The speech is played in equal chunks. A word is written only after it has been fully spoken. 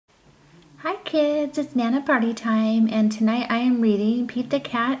Hi kids, it's Nana Party Time, and tonight I am reading Pete the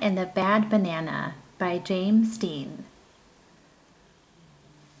Cat and the Bad Banana by James Dean.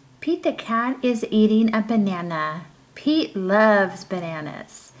 Pete the Cat is eating a banana. Pete loves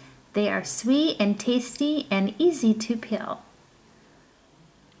bananas. They are sweet and tasty and easy to peel.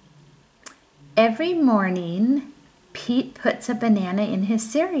 Every morning, Pete puts a banana in his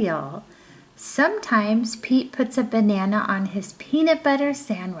cereal. Sometimes Pete puts a banana on his peanut butter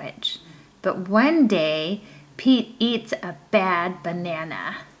sandwich. But one day, Pete eats a bad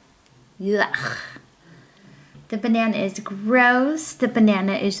banana. Yuck. The banana is gross. The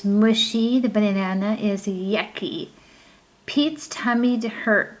banana is mushy. The banana is yucky. Pete's tummy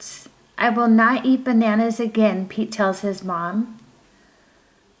hurts. I will not eat bananas again, Pete tells his mom.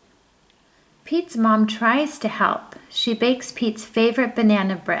 Pete's mom tries to help. She bakes Pete's favorite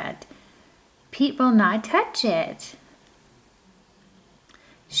banana bread. Pete will not touch it.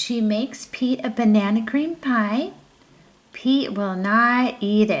 She makes Pete a banana cream pie. Pete will not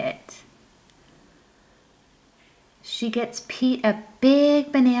eat it. She gets Pete a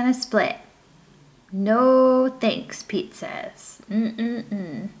big banana split. No thanks, Pete says.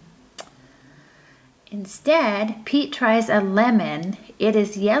 Instead, Pete tries a lemon. It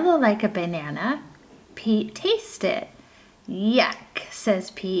is yellow like a banana. Pete tastes it. Yuck,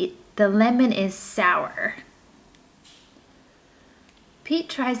 says Pete. The lemon is sour. Pete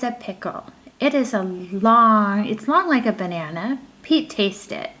tries a pickle. It's long like a banana. Pete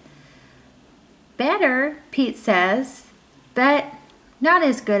tastes it. Better, Pete says, but not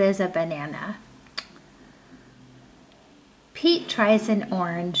as good as a banana. Pete tries an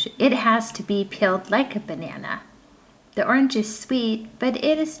orange. It has to be peeled like a banana. The orange is sweet, but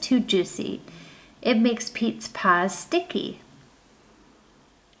it is too juicy. It makes Pete's paws sticky.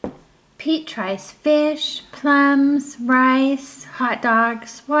 Pete tries fish, plums, rice, hot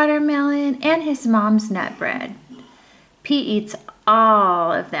dogs, watermelon, and his mom's nut bread. Pete eats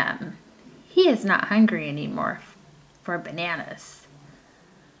all of them. He is not hungry anymore for bananas.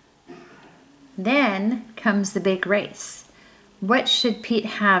 Then comes the big race. What should Pete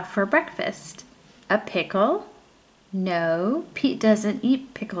have for breakfast? A pickle? No, Pete doesn't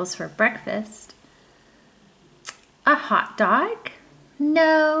eat pickles for breakfast. A hot dog?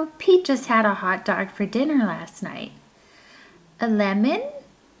 No, Pete just had a hot dog for dinner last night. A lemon?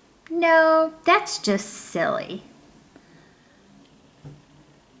 No, that's just silly.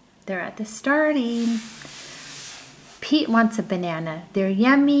 They're at the starting. Pete wants a banana. They're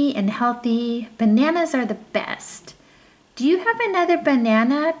yummy and healthy. Bananas are the best. Do you have another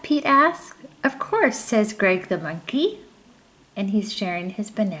banana? Pete asks. Of course, says Greg the monkey. And he's sharing his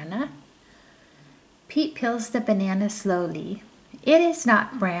banana. Pete peels the banana slowly. It is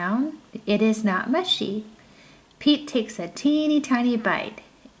not brown. It is not mushy. Pete takes a teeny tiny bite.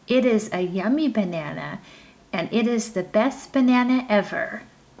 It is a yummy banana, and it is the best banana ever.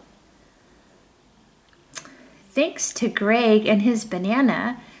 Thanks to Greg and his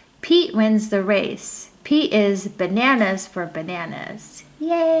banana, Pete wins the race. Pete is bananas for bananas.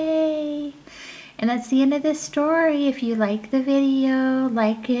 Yay! And that's the end of the story. If you like the video,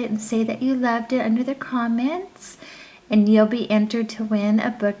 like it and say that you loved it under the comments. And you'll be entered to win a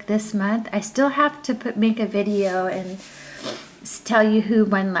book this month. I still have to make a video and tell you who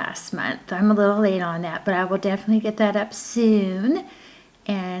won last month. I'm a little late on that, but I will definitely get that up soon.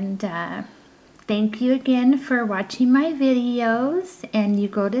 And thank you again for watching my videos. And you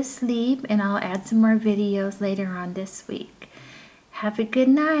go to sleep, and I'll add some more videos later on this week. Have a good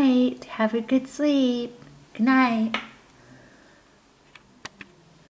night. Have a good sleep. Good night.